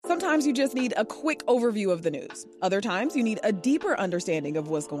Sometimes you just need a quick overview of the news. Other times you need a deeper understanding of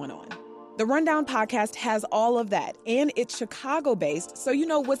what's going on. The Rundown podcast has all of that, and it's Chicago-based, so you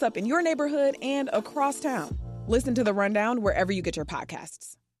know what's up in your neighborhood and across town. Listen to The Rundown wherever you get your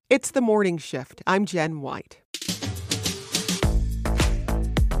podcasts. It's The Morning Shift. I'm Jen White.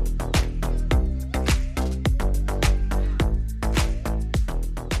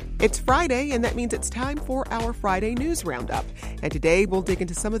 It's Friday, and that means it's time for our Friday News Roundup. And today, we'll dig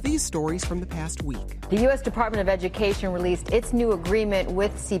into some of these stories from the past week. The U.S. Department of Education released its new agreement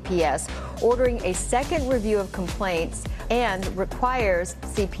with CPS, ordering a second review of complaints and requires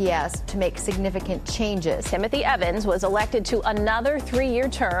CPS to make significant changes. Timothy Evans was elected to another 3-year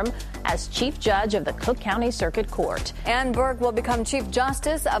term as Chief Judge of the Cook County Circuit Court. Ann Burke will become Chief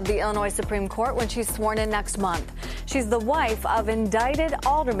Justice of the Illinois Supreme Court when she's sworn in next month. She's the wife of indicted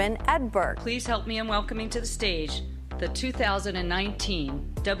Alderman Ed Burke. Please help me in welcoming to the stage the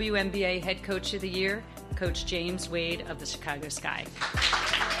 2019 WNBA Head Coach of the Year, Coach James Wade of the Chicago Sky.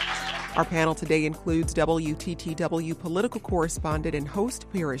 Our panel today includes WTTW political correspondent and host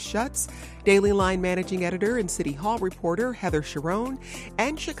Paris Schutz, Daily Line managing editor and City Hall reporter Heather Sharon,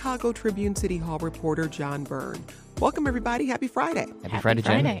 and Chicago Tribune City Hall reporter John Byrne. Welcome, everybody. Happy Friday. Happy Friday,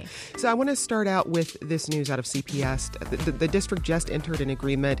 Jen. So I want to start out with this news out of CPS. The district just entered an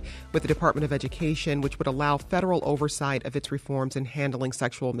agreement with the Department of Education, which would allow federal oversight of its reforms in handling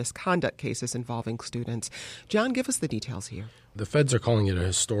sexual misconduct cases involving students. John, give us the details here. The feds are calling it a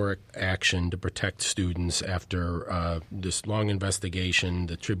historic action to protect students after this long investigation.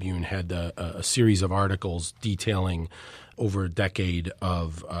 The Tribune had a series of articles detailing over a decade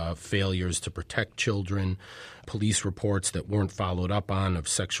of failures to protect children, police reports that weren't followed up on of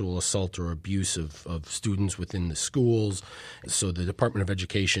sexual assault or abuse of students within the schools. So the Department of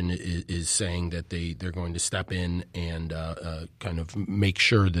Education is saying that they're going to step in and kind of make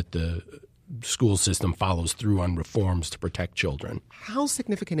sure that the school system follows through on reforms to protect children. How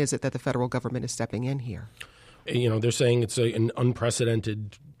significant is it that the federal government is stepping in here? You know, they're saying it's an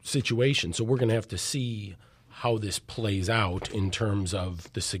unprecedented situation, so we're going to have to see how this plays out in terms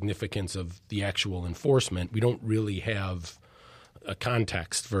of the significance of the actual enforcement. We don't really have a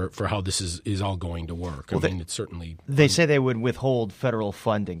context for how this is all going to work. Well, it's certainly... They say they would withhold federal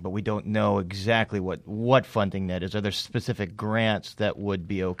funding, but we don't know exactly what funding that is. Are there specific grants that would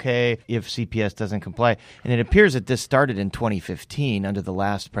be okay if CPS doesn't comply? And it appears that this started in 2015 under the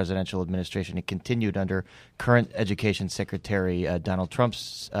last presidential administration. It continued under current Education Secretary Donald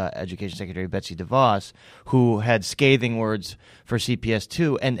Trump's Education Secretary Betsy DeVos, who had scathing words for CPS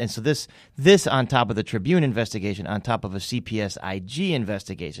too. And so this on top of the Tribune investigation, on top of a CPS IG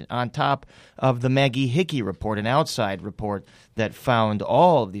investigation, on top of the Maggie Hickey report, an outside report that found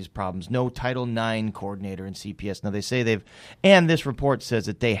all of these problems. No Title IX coordinator in CPS. Now, they say and this report says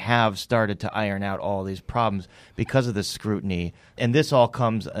that they have started to iron out all these problems because of the scrutiny. And this all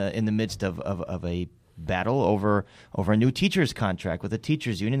comes in the midst of a battle over a new teachers contract with the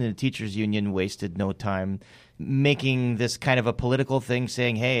teachers union. And the teachers union wasted no time making this kind of a political thing,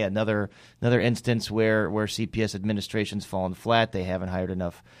 saying, hey, another instance where CPS administration's fallen flat. They haven't hired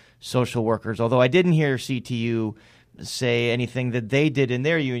enough social workers. Although I didn't hear CTU say anything that they did in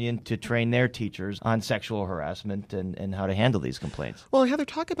their union to train their teachers on sexual harassment and how to handle these complaints. Well, Heather,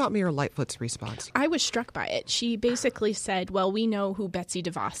 talk about Mayor Lightfoot's response. I was struck by it. She basically said, well, we know who Betsy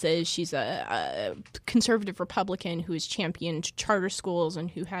DeVos is. She's a conservative Republican who has championed charter schools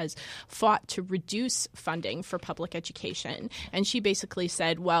and who has fought to reduce funding for public education. And she basically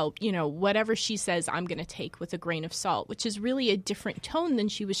said, well, whatever she says, I'm going to take with a grain of salt, which is really a different tone than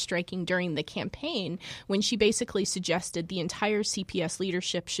she was striking during the campaign when she basically suggested the entire CPS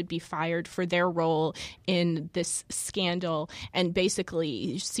leadership should be fired for their role in this scandal, and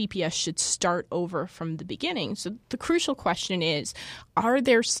basically CPS should start over from the beginning. So the crucial question is, are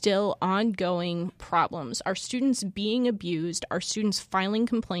there still ongoing problems? Are students being abused? Are students filing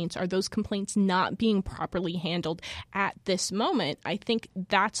complaints? Are those complaints not being properly handled at this moment? I think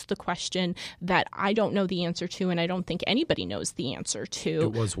that's the question that I don't know the answer to, and I don't think anybody knows the answer to.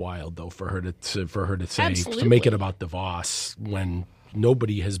 It was wild, though, for her to say, Absolutely. to make it about DeVos when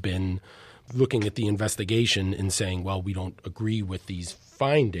nobody has been looking at the investigation and saying, well, we don't agree with these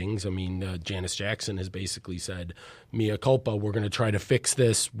findings. I mean, Janice Jackson has basically said, mea culpa, we're going to try to fix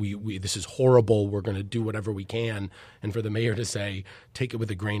this. This is horrible. We're going to do whatever we can. And for the mayor to say, take it with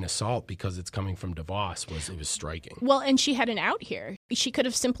a grain of salt because it's coming from DeVos, it was striking. Well, and she had an out here. She could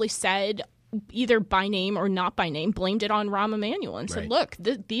have simply said, either by name or not by name, blamed it on Rahm Emanuel and said, look,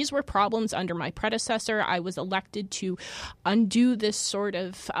 these were problems under my predecessor. I was elected to undo this sort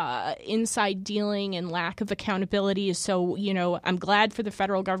of inside dealing and lack of accountability. So, I'm glad for the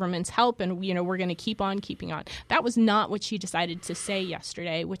federal government's help, and, we're going to keep on keeping on. That was not what she decided to say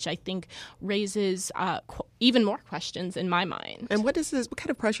yesterday, which I think raises even more questions in my mind. And what kind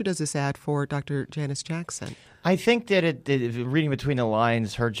of pressure does this add for Dr. Janice Jackson? I think that reading between the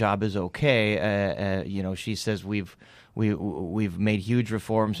lines, her job is okay. She says we've made huge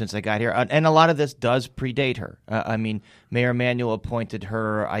reforms since I got here, and a lot of this does predate her. Mayor Emanuel appointed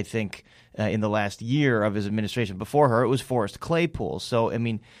her, I think, in the last year of his administration. Before her, it was Forrest Claypool. So,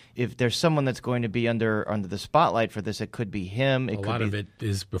 if there's someone that's going to be under the spotlight for this, it could be him. A lot of it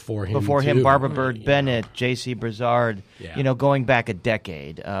is before him. Before him, Barbara Byrd Bennett, J.C. Brizard. Going back a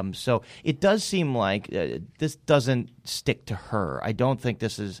decade. So it does seem like this doesn't stick to her. I don't think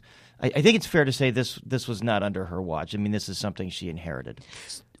this is. I think it's fair to say this was not under her watch. This is something she inherited.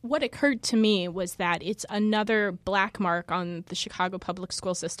 What occurred to me was that it's another black mark on the Chicago public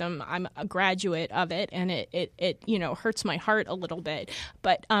school system. I'm a graduate of it, and it hurts my heart a little bit.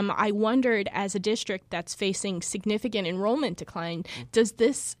 But I wondered, as a district that's facing significant enrollment decline, does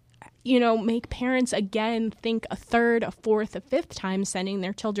this make parents again think a third, a fourth, a fifth time sending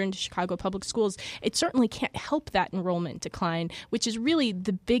their children to Chicago public schools? It certainly can't help that enrollment decline, which is really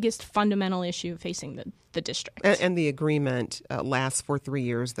the biggest fundamental issue facing the district. And the agreement lasts for 3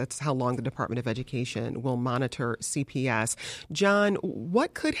 years. That's how long the Department of Education will monitor CPS. John,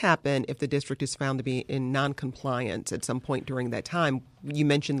 what could happen if the district is found to be in noncompliance at some point during that time? You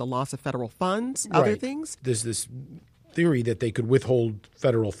mentioned the loss of federal funds, other things? There's this theory that they could withhold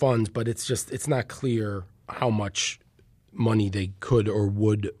federal funds, but it's not clear how much money they could or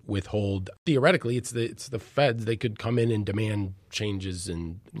would withhold. Theoretically, it's the feds. They could come in and demand changes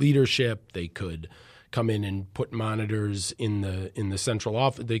in leadership. They could come in and put monitors in the central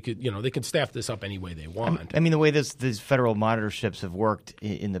office. They could staff this up any way they want. The way these federal monitorships have worked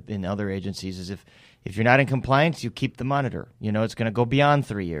in other agencies is if you're not in compliance, you keep the monitor. It's going to go beyond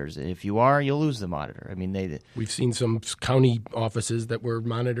 3 years. If you are, you'll lose the monitor. We've seen some county offices that were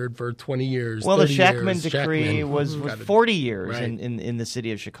monitored for 20 years. Well, the Shackman decree was 40 years in the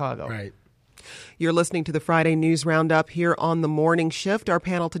city of Chicago. Right. You're listening to the Friday News Roundup here on The Morning Shift. Our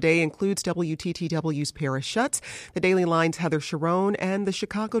panel today includes WTTW's Paris Schutz, the Daily Line's Heather Sharon, and the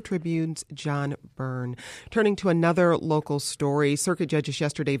Chicago Tribune's John Byrne. Turning to another local story, circuit judges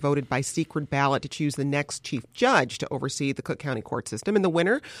yesterday voted by secret ballot to choose the next chief judge to oversee the Cook County court system. And the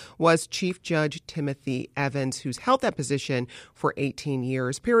winner was Chief Judge Timothy Evans, who's held that position for 18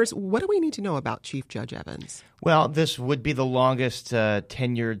 years. Paris, what do we need to know about Chief Judge Evans? Well, this would be the longest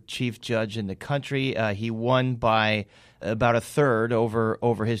tenured chief judge in the country. He won by about a third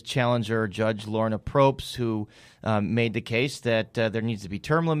over his challenger, Judge Lorna Probst, who made the case that there needs to be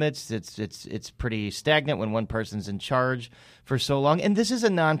term limits. It's pretty stagnant when one person's in charge for so long, and this is a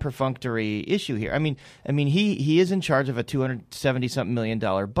non-perfunctory issue here. He is in charge of a $270-something million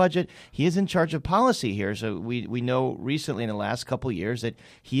budget. He is in charge of policy here. So we know recently in the last couple of years that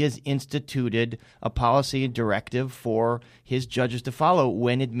he has instituted a policy and directive for his judges to follow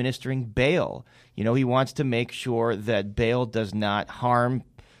when administering bail. He wants to make sure that bail does not harm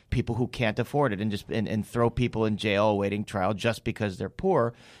people who can't afford it and throw people in jail awaiting trial just because they're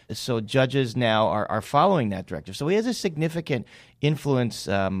poor. So judges now are following that directive. So he has a significant influence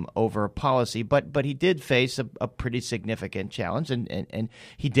over policy, but he did face a pretty significant challenge, and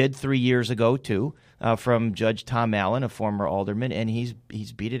he did 3 years ago too, from Judge Tom Allen, a former alderman, and he's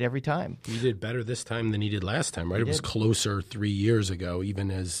beat it every time. He did better this time than he did last time, right? It was closer 3 years ago,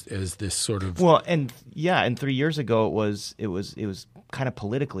 even as this sort of 3 years ago it was kind of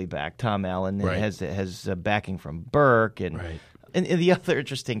politically backed. Tom Allen has backing from Burke and the other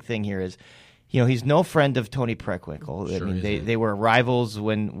interesting thing here is, he's no friend of Tony Preckwinkle. Sure they were rivals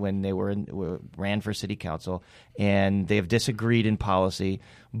when they ran for city council, and they have disagreed in policy.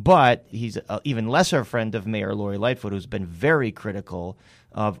 But he's an even lesser friend of Mayor Lori Lightfoot, who's been very critical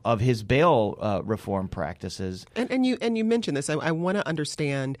of his bail reform practices. And you mentioned this. I want to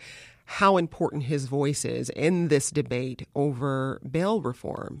understand how important his voice is in this debate over bail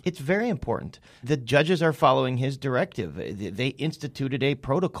reform. It's very important. The judges are following his directive. They instituted a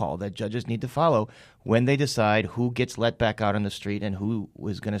protocol that judges need to follow when they decide who gets let back out on the street and who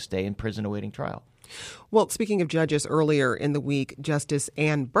is going to stay in prison awaiting trial. Well, speaking of judges, earlier in the week, Justice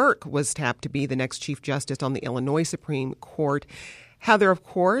Ann Burke was tapped to be the next Chief Justice on the Illinois Supreme Court. Heather, of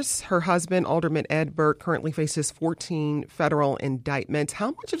course, her husband, Alderman Ed Burke, currently faces 14 federal indictments.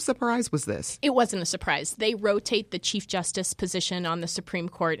 How much of a surprise was this? It wasn't a surprise. They rotate the Chief Justice position on the Supreme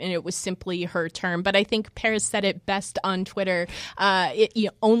Court, and it was simply her term. But I think Paris said it best on Twitter,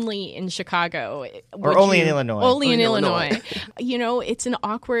 only in Chicago. Or only in Illinois. Only in Illinois. It's an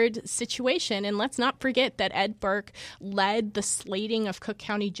awkward situation. And let's not forget that Ed Burke led the slating of Cook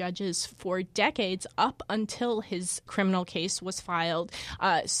County judges for decades up until his criminal case was filed.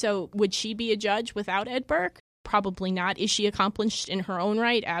 So would she be a judge without Ed Burke? Probably not. Is she accomplished in her own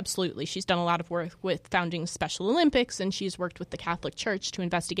right? Absolutely. She's done a lot of work with founding Special Olympics, and she's worked with the Catholic Church to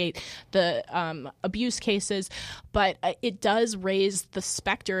investigate the abuse cases. But it does raise the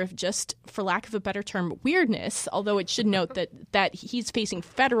specter of just, for lack of a better term, weirdness, although it should note that he's facing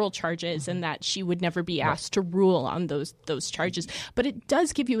federal charges and that she would never be asked to rule on those charges. But it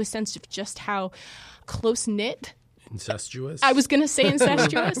does give you a sense of just how close-knit. Incestuous? I was going to say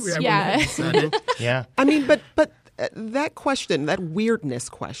incestuous. Yeah. Yeah. I mean, but that question, that weirdness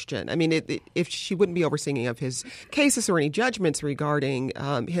question, I mean, if she wouldn't be overseeing of his cases or any judgments regarding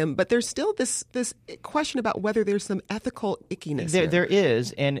him, but there's still this question about whether there's some ethical ickiness There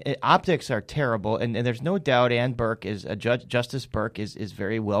is, and optics are terrible, and there's no doubt Ann Burke is a judge. Justice Burke is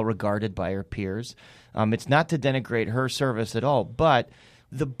very well regarded by her peers. It's not to denigrate her service at all, but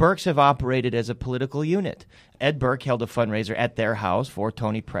the Burkes have operated as a political unit. Ed Burke held a fundraiser at their house for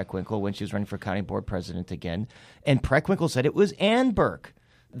Toni Preckwinkle when she was running for county board president again. And Preckwinkle said it was Ann Burke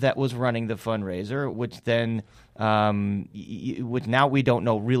that was running the fundraiser, which then, which now we don't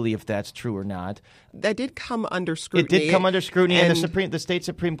know really if that's true or not. That did come under scrutiny. It did come under scrutiny, and the state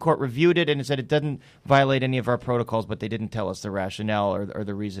Supreme Court reviewed it and said it doesn't violate any of our protocols, but they didn't tell us the rationale or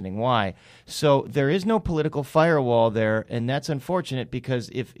the reasoning why. So there is no political firewall there, and that's unfortunate because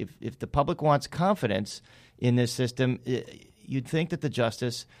if the public wants confidence in this system, you'd think that the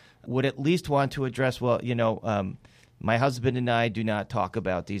justice would at least want to address, my husband and I do not talk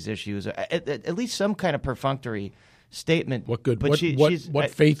about these issues. At least some kind of perfunctory statement. What good? But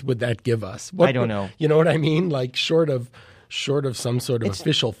what faith would that give us? I don't know. You know what I mean? Like short of some sort of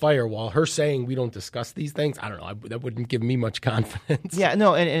official firewall, her saying we don't discuss these things, I don't know. That wouldn't give me much confidence. Yeah,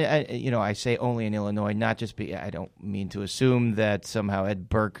 no, and I say only in Illinois, not just I don't mean to assume that somehow Ed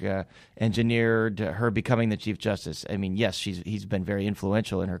Burke engineered her becoming the Chief Justice. I mean, yes, he's been very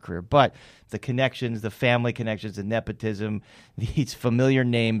influential in her career, but the connections, the family connections, the nepotism, these familiar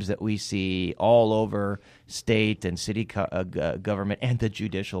names that we see all over state and city government and the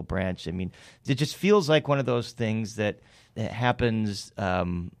judicial branch. I mean, it just feels like one of those things that happens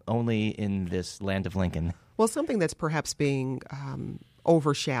only in this land of Lincoln. Well, something that's perhaps being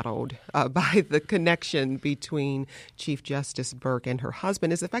overshadowed by the connection between Chief Justice Burke and her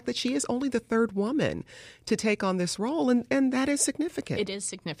husband is the fact that she is only the third woman to take on this role, and that is significant. It is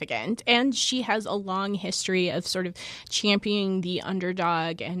significant. And she has a long history of sort of championing the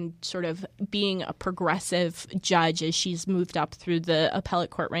underdog and sort of being a progressive judge as she's moved up through the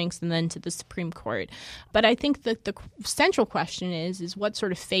appellate court ranks and then to the Supreme Court. But I think that the central question is what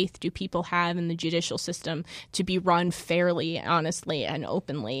sort of faith do people have in the judicial system to be run fairly, honestly, and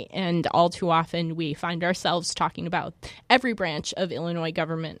openly? And all too often we find ourselves talking about every branch of Illinois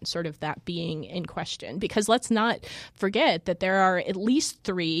government, sort of that being in question. Because let's not forget that there are at least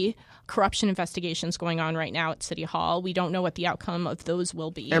 3 corruption investigations going on right now at City Hall. We don't know what the outcome of those will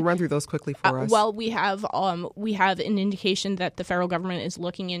be. And run through those quickly for us. Well, we have an indication that the federal government is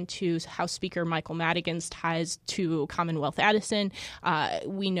looking into House Speaker Michael Madigan's ties to Commonwealth Edison.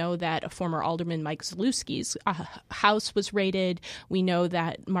 We know that a former alderman, Mike Zalewski's house was raided. We know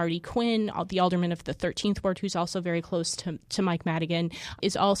that Marty Quinn, the alderman of the 13th Ward, who's also very close to Mike Madigan,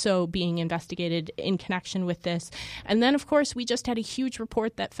 is also being investigated in connection with this. And then, of course, we just had a huge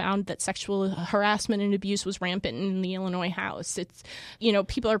report that found that sexual harassment and abuse was rampant in the Illinois House. It's,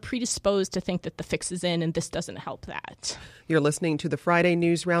 people are predisposed to think that the fix is in, and this doesn't help that. You're listening to the Friday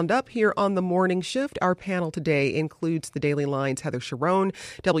News Roundup here on The Morning Shift. Our panel today includes the Daily Line's Heather Sharon,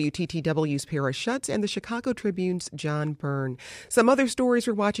 WTTW's Paris Schutz, and the Chicago Tribune's John Byrne. Some other stories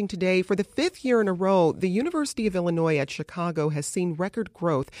we're watching today. For the 5th year in a row, the University of Illinois at Chicago has seen record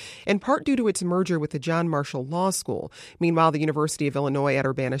growth, in part due to its merger with the John Marshall Law School. Meanwhile, the University of Illinois at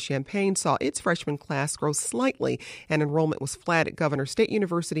Urbana-Champaign saw its freshman class grow slightly, and enrollment was flat at Governor State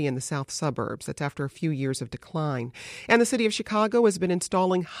University in the south suburbs. That's after a few years of decline. And the city of Chicago has been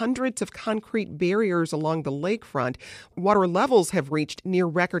installing hundreds of concrete barriers along the lakefront. Water levels have reached near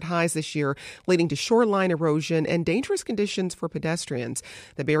record highs this year, leading to shoreline erosion and dangerous conditions for pedestrians.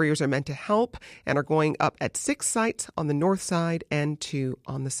 The barriers are meant to help and are going up at 6 sites on the north side and 2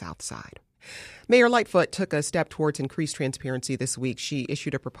 on the south side. Mayor Lightfoot took a step towards increased transparency this week. She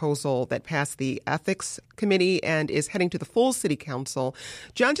issued a proposal that passed the Ethics Committee and is heading to the full City Council.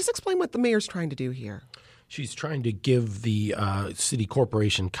 John, just explain what the mayor's trying to do here. She's trying to give the City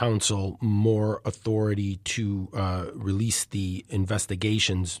Corporation Council more authority to release the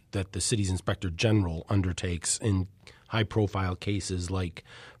investigations that the city's Inspector General undertakes in high-profile cases like,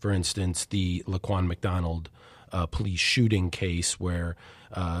 for instance, the Laquan McDonald police shooting case where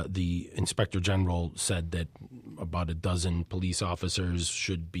the Inspector General said that about a dozen police officers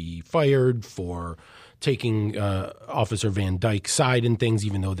should be fired for taking Officer Van Dyke's side in things,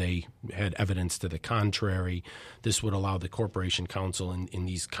 even though they had evidence to the contrary. This would allow the Corporation Council in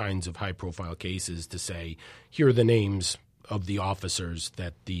these kinds of high-profile cases to say, here are the names of the officers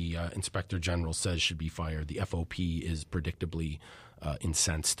that the Inspector General says should be fired. The FOP is predictably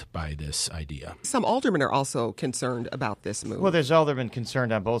incensed by this idea. Some aldermen are also concerned about this move. Well, there's aldermen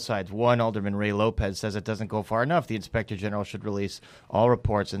concerned on both sides. One, Alderman Ray Lopez, says it doesn't go far enough. The Inspector General should release all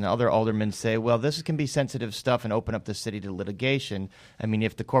reports. And the other aldermen say, well, this can be sensitive stuff and open up the city to litigation. I mean,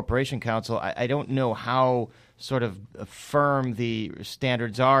 if the Corporation Council, I don't know how sort of firm the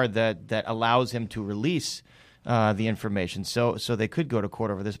standards are that allows him to release the information. So they could go to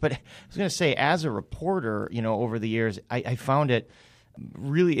court over this. But I was going to say, as a reporter, over the years, I found it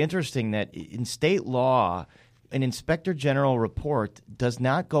really interesting that in state law, an Inspector General report does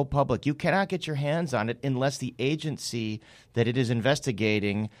not go public. You cannot get your hands on it unless the agency that it is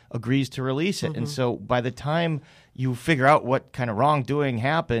investigating agrees to release it. Mm-hmm. And so by the time you figure out what kind of wrongdoing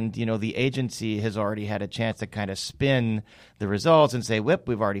happened, the agency has already had a chance to kind of spin the results and say, whip,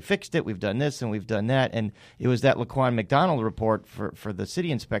 we've already fixed it, we've done this and we've done that. And it was that Laquan McDonald report for the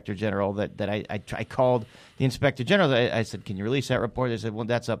city Inspector General that I called the Inspector General. I said, can you release that report? They said, well,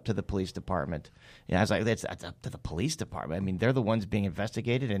 that's up to the police department. I was like, that's up to the police department. I mean, they're the ones being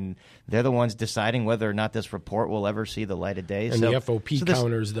investigated, and they're the ones deciding whether or not this report will ever see the light of day. And the FOP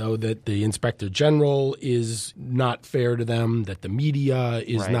counters, though, that the Inspector General is not fair to them, that the media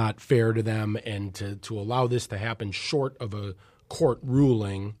is not fair to them, and to allow this to happen short of a court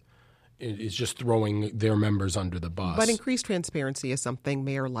ruling is just throwing their members under the bus. But increased transparency is something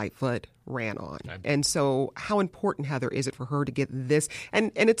Mayor Lightfoot ran on. And so how important, Heather, is it for her to get this?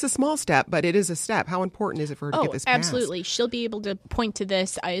 And it's a small step, but it is a step. How important is it for her to get this passed? Absolutely. She'll be able to point to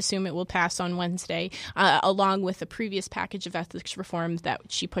this. I assume it will pass on Wednesday, along with the previous package of ethics reforms that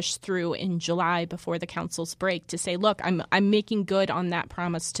she pushed through in July before the council's break to say, look, I'm making good on that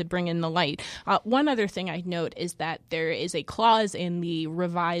promise to bring in the light. One other thing I'd note is that there is a clause in the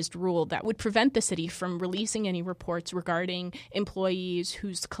revised rule that would prevent the city from releasing any reports regarding employees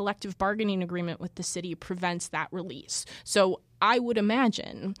whose collective bargaining agreement with the city prevents that release. So I would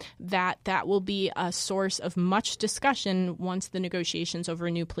imagine that will be a source of much discussion once the negotiations over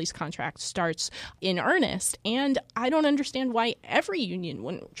a new police contract starts in earnest. And I don't understand why every union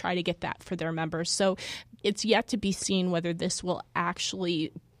wouldn't try to get that for their members. So it's yet to be seen whether this will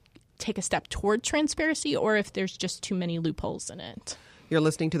actually take a step toward transparency or if there's just too many loopholes in it. You're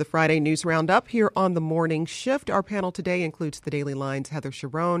listening to the Friday News Roundup here on The Morning Shift. Our panel today includes the Daily Line's Heather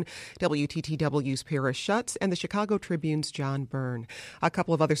Sharon, WTTW's Paris Schutz, and the Chicago Tribune's John Byrne. A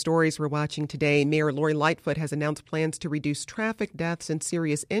couple of other stories we're watching today. Mayor Lori Lightfoot has announced plans to reduce traffic deaths and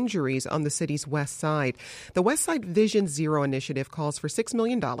serious injuries on the city's west side. The West Side Vision Zero initiative calls for $6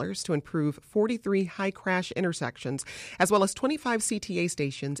 million to improve 43 high-crash intersections, as well as 25 CTA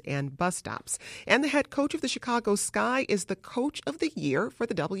stations and bus stops. And the head coach of the Chicago Sky is the Coach of the Year for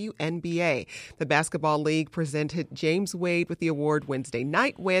the WNBA. The Basketball League presented James Wade with the award Wednesday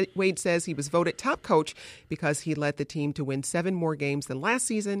night. Wade says he was voted top coach because he led the team to win 7 more games than last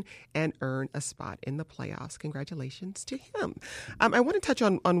season and earn a spot in the playoffs. Congratulations to him. I want to touch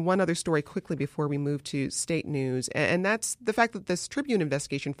on one other story quickly before we move to state news, and that's the fact that this Tribune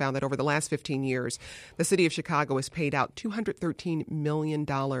investigation found that over the last 15 years, the city of Chicago has paid out $213 million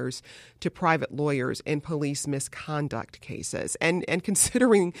to private lawyers in police misconduct cases. And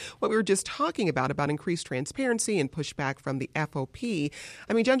considering what we were just talking about increased transparency and pushback from the FOP,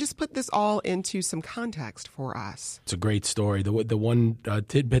 I mean, John, just put this all into some context for us. It's a great story. The one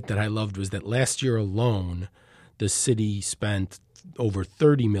tidbit that I loved was that last year alone, the city spent over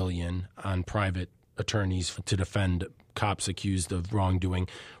 $30 million on private attorneys to defend cops accused of wrongdoing,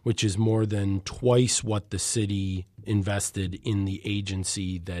 which is more than twice what the city invested in the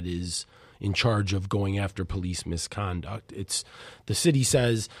agency that is in charge of going after police misconduct. The city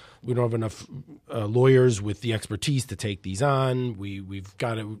says we don't have enough lawyers with the expertise to take these on. We've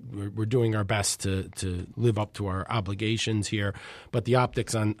got it. We're doing our best to live up to our obligations here. But the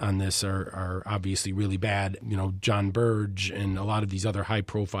optics on this are obviously really bad. John Burge and a lot of these other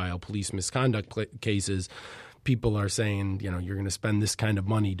high-profile police misconduct cases, people are saying, you're going to spend this kind of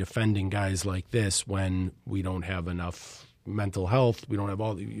money defending guys like this when we don't have enough mental health. We don't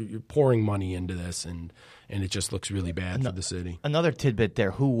have you're pouring money into this, and it just looks really bad for the city. Another tidbit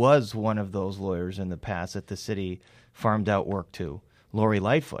there, who was one of those lawyers in the past that the city farmed out work to? Lori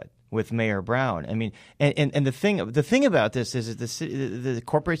Lightfoot with Mayor Brown. I mean, and the thing about this is that the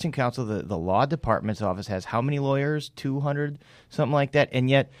Corporation Counsel, the law department's office has how many lawyers? 200, something like that,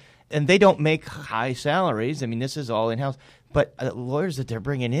 and they don't make high salaries. I mean, this is all in-house. But lawyers that they're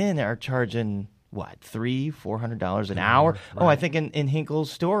bringing in are charging, what, $300-400 an hour? Right. Oh, I think in Hinkle's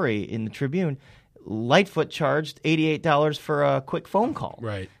story in the Tribune, Lightfoot charged $88 for a quick phone call.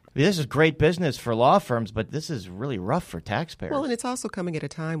 Right. This is great business for law firms, but this is really rough for taxpayers. Well, and it's also coming at a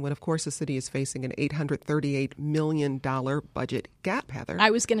time when, of course, the city is facing an $838 million budget gap, Heather. I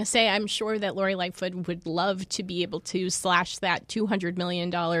was going to say, I'm sure that Lori Lightfoot would love to be able to slash that $200 million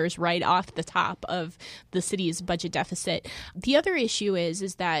right off the top of the city's budget deficit. The other issue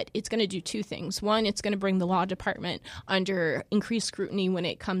is that it's going to do two things. One, it's going to bring the law department under increased scrutiny when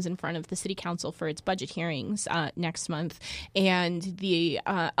it comes in front of the city council for its budget hearings next month. And the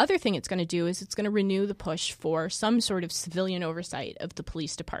other thing it's going to do is it's going to renew the push for some sort of civilian oversight of the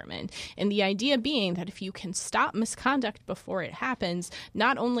police department. And the idea being that if you can stop misconduct before it happens,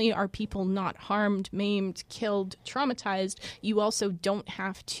 not only are people not harmed, maimed, killed, traumatized, you also don't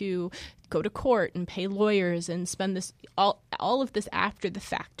have to go to court and pay lawyers and spend this all of this after the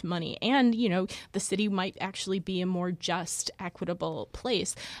fact money. And, the city might actually be a more just, equitable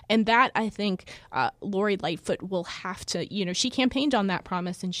place. And that, I think, Lori Lightfoot will have to, she campaigned on that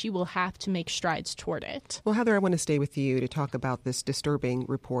promise, and she will have to make strides toward it. Well, Heather, I want to stay with you to talk about this disturbing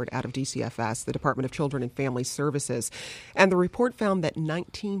report out of DCFS, the Department of Children and Family Services. And the report found that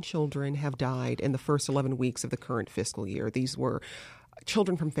 19 children have died in the first 11 weeks of the current fiscal year. These were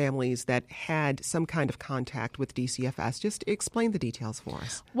children from families that had some kind of contact with DCFS. Just explain the details for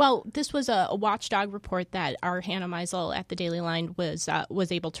us. Well, this was a watchdog report that our Hannah Meisel at the Daily Line was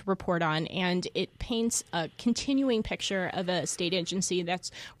able to report on, and it paints a continuing picture of a state agency that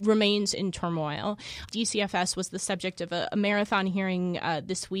remains in turmoil. DCFS was the subject of a marathon hearing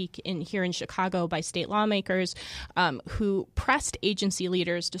this week here in Chicago by state lawmakers who pressed agency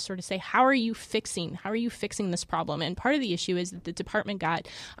leaders to sort of say, how are you fixing this problem? And part of the issue is that the department got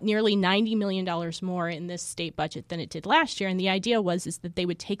nearly $90 million more in this state budget than it did last year. And the idea was that they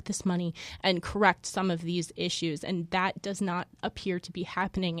would take this money and correct some of these issues. And that does not appear to be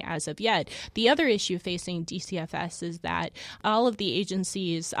happening as of yet. The other issue facing DCFS is that all of the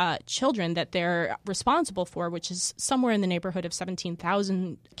agency's children that they're responsible for, which is somewhere in the neighborhood of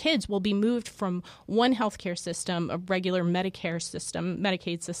 17,000 kids, will be moved from one healthcare system, a regular Medicaid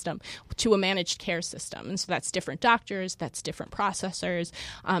system, to a managed care system. And so that's different doctors, that's different processors.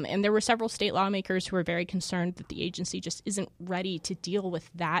 And there were several state lawmakers who were very concerned that the agency just isn't ready to deal with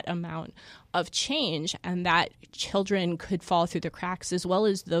that amount of change, and that children could fall through the cracks, as well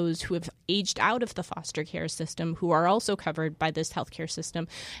as those who have aged out of the foster care system who are also covered by this healthcare system.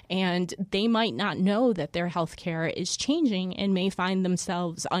 And they might not know that their healthcare is changing and may find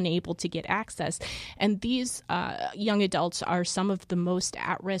themselves unable to get access. And these young adults are some of the most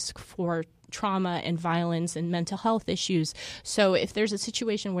at risk for trauma and violence and mental health issues. So if there's a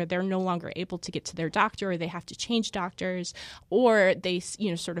situation where they're no longer able to get to their doctor, or they have to change doctors, or they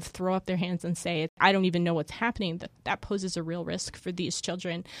sort of throw up their hands and say, I don't even know what's happening, that poses a real risk for these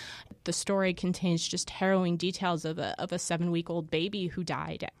children. The story contains just harrowing details of a 7-week-old baby who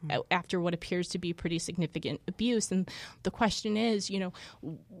died after what appears to be pretty significant abuse. And the question is,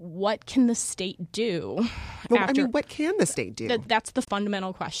 what can the state do? What can the state do? That's the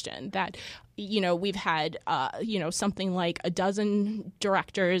fundamental question. That we've had, something like a dozen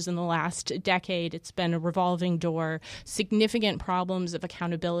directors in the last decade. It's been a revolving door, significant problems of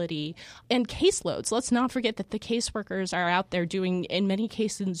accountability, and caseloads. Let's not forget that the caseworkers are out there doing, in many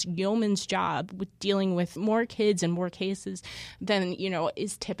cases, yeoman's job with dealing with more kids and more cases than,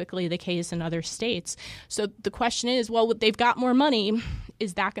 is typically the case in other states. So the question is, well, they've got more money.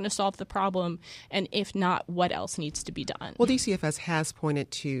 Is that going to solve the problem? And if not, what else needs to be done? Well, DCFS has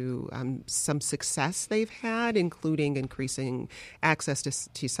pointed to some success they've had, including increasing access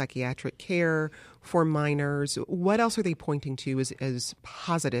to psychiatric care for minors. What else are they pointing to as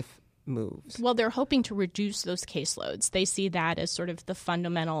positive moves? Well, they're hoping to reduce those caseloads. They see that as sort of the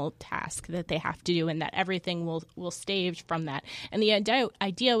fundamental task that they have to do, and that everything will stave from that. And the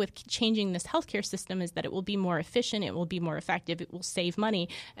idea with changing this healthcare system is that it will be more efficient, it will be more effective, it will save money,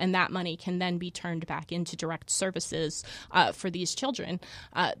 and that money can then be turned back into direct services for these children.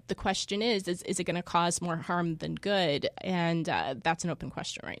 The question is it going to cause more harm than good? And that's an open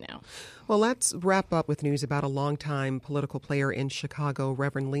question right now. Well, let's wrap up with news about a longtime political player in Chicago,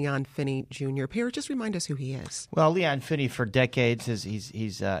 Reverend Leon Finney Jr. Perry, just remind us who he is. Well, Leon Finney, for decades,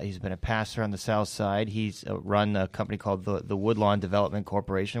 he's been a pastor on the South Side. He's run a company called the Woodlawn Development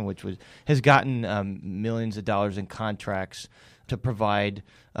Corporation, which has gotten millions of dollars in contracts to provide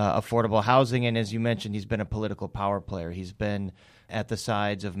affordable housing. And as you mentioned, he's been a political power player. He's been at the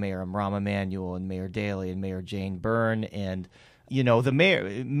sides of Mayor Rahm Emanuel and Mayor Daley and Mayor Jane Byrne. And, you know, the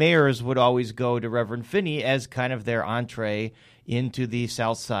mayors would always go to Reverend Finney as kind of their entree into the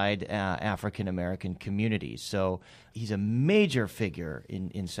South Side African-American community. So he's a major figure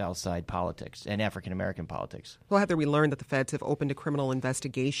in South Side politics and African-American politics. Well, Heather, we learned that the feds have opened a criminal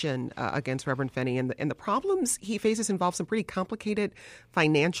investigation against Reverend Finney, and the problems he faces involve some pretty complicated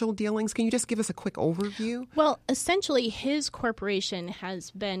financial dealings. Can you just give us a quick overview? Well, essentially, his corporation has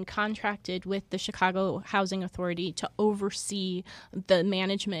been contracted with the Chicago Housing Authority to oversee the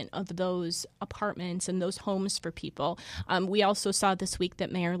management of those apartments and those homes for people. We also saw this week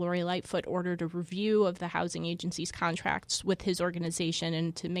that Mayor Lori Lightfoot ordered a review of the housing agency's contracts with his organization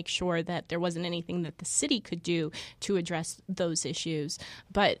and to make sure that there wasn't anything that the city could do to address those issues.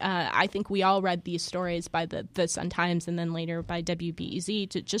 But I think we all read these stories by the Sun-Times and then later by WBEZ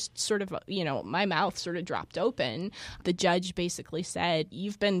to just sort of, my mouth sort of dropped open. The judge basically said,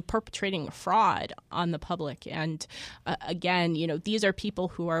 you've been perpetrating a fraud on the public. And again, these are people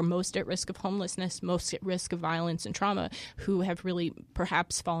who are most at risk of homelessness, most at risk of violence and trauma, who have really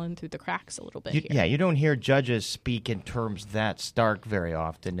perhaps fallen through the cracks a little bit here. Yeah, you don't hear judges speak in terms that stark very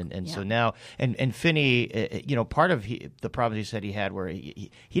often. And so now, and Finney, part of the problems he said he had were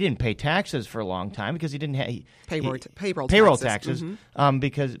he didn't pay taxes for a long time because he didn't have payroll taxes mm-hmm.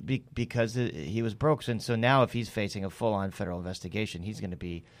 because he was broke. And so now if he's facing a full-on federal investigation, he's going to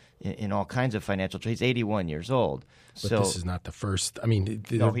be in all kinds of financial trouble. He's 81 years old. But this is not the first. I mean,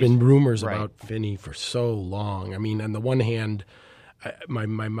 there have been rumors about Finney for so long. I mean, on the one hand, my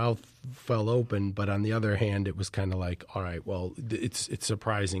mouth fell open, but on the other hand, it was kind of like, all right, well, it's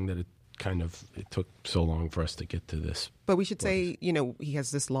surprising that it took so long for us to get to this. But we should say, he has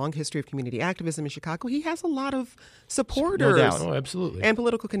this long history of community activism in Chicago. He has a lot of supporters. No doubt. Oh, absolutely. And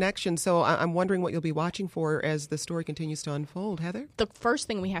political connections. So I'm wondering what you'll be watching for as the story continues to unfold. Heather? The first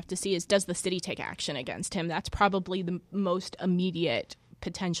thing we have to see is, does the city take action against him? That's probably the most immediate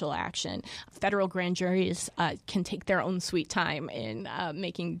potential action. Federal grand juries can take their own sweet time in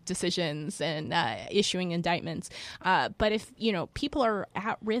making decisions and issuing indictments. But if, people are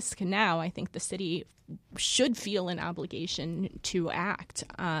at risk now, I think the city should feel an obligation to act,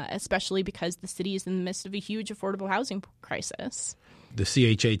 especially because the city is in the midst of a huge affordable housing crisis. The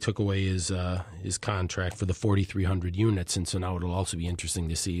CHA took away his contract for the 4,300 units, and so now it'll also be interesting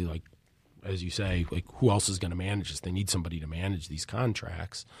to see, as you say, who else is going to manage this? They need somebody to manage these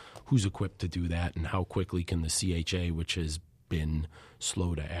contracts. Who's equipped to do that, and how quickly can the CHA, which has been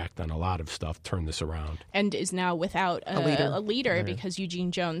slow to act on a lot of stuff, turn this around? And is now without a leader because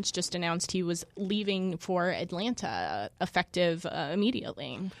Eugene Jones just announced he was leaving for Atlanta, effective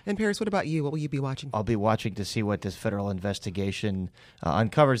immediately. And Paris, what about you? What will you be watching? I'll be watching to see what this federal investigation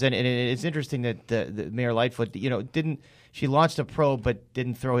uncovers. And it's interesting that the Mayor Lightfoot, she launched a probe but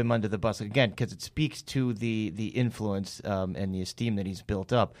didn't throw him under the bus, again, because it speaks to the influence and the esteem that he's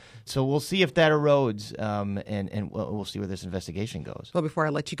built up. So we'll see if that erodes, and we'll see where this investigation goes. Well, before I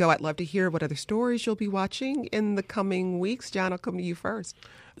let you go, I'd love to hear what other stories you'll be watching in the coming weeks. John, I'll come to you first.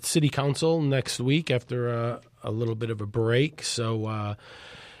 City Council next week after a little bit of a break. So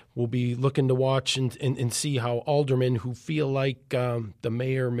we'll be looking to watch and see how aldermen who feel like the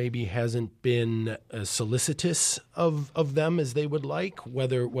mayor maybe hasn't been as solicitous of them as they would like,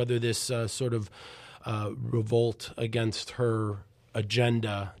 whether this sort of revolt against her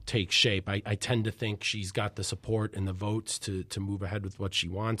agenda takes shape. I tend to think she's got the support and the votes to move ahead with what she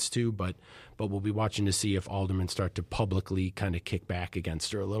wants to, but we'll be watching to see if aldermen start to publicly kind of kick back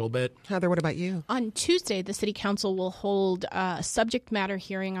against her a little bit. Heather, what about you? On Tuesday, the City Council will hold a subject matter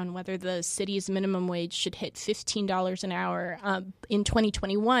hearing on whether the city's minimum wage should hit $15 an hour in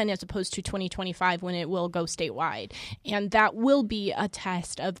 2021 as opposed to 2025 when it will go statewide. And that will be a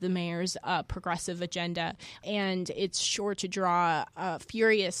test of the mayor's progressive agenda, and it's sure to draw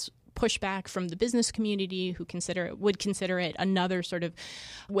furious pushback from the business community who would consider it another sort of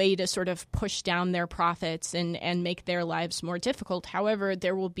way to sort of push down their profits and make their lives more difficult. However,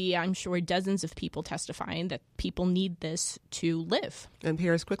 there will be, I'm sure, dozens of people testifying that people need this to live. And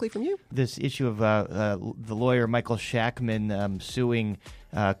Paris, quickly from you. This issue of the lawyer Michael Shackman suing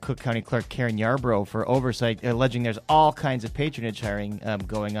Cook County Clerk Karen Yarbrough for oversight, alleging there's all kinds of patronage hiring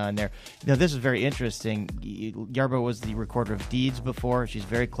going on there. Now, this is very interesting. Yarbrough was the recorder of deeds before. She's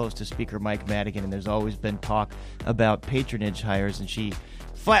very close to Speaker Mike Madigan, and there's always been talk about patronage hires, and she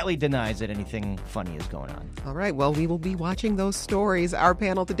flatly denies that anything funny is going on. All right, well, we will be watching those stories. Our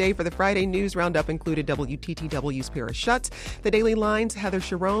panel today for the Friday News Roundup included WTTW's Paris Schutz, the Daily Line's Heather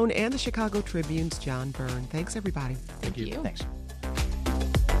Sharon, and the Chicago Tribune's John Byrne. Thanks, everybody. Thank you. Thanks.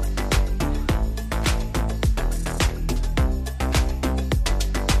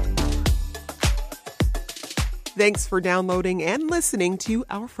 Thanks for downloading and listening to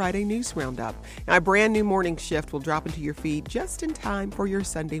our Friday News Roundup. Now, a brand new morning shift will drop into your feed just in time for your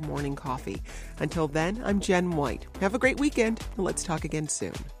Sunday morning coffee. Until then, I'm Jen White. Have a great weekend, and let's talk again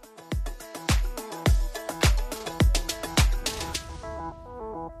soon.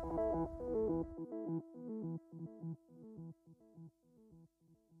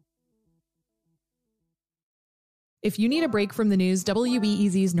 If you need a break from the news,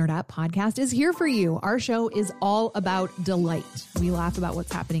 WBEZ's Nerd App podcast is here for you. Our show is all about delight. We laugh about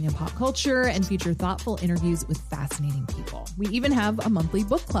what's happening in pop culture and feature thoughtful interviews with fascinating people. We even have a monthly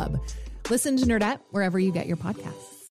book club. Listen to Nerd App wherever you get your podcasts.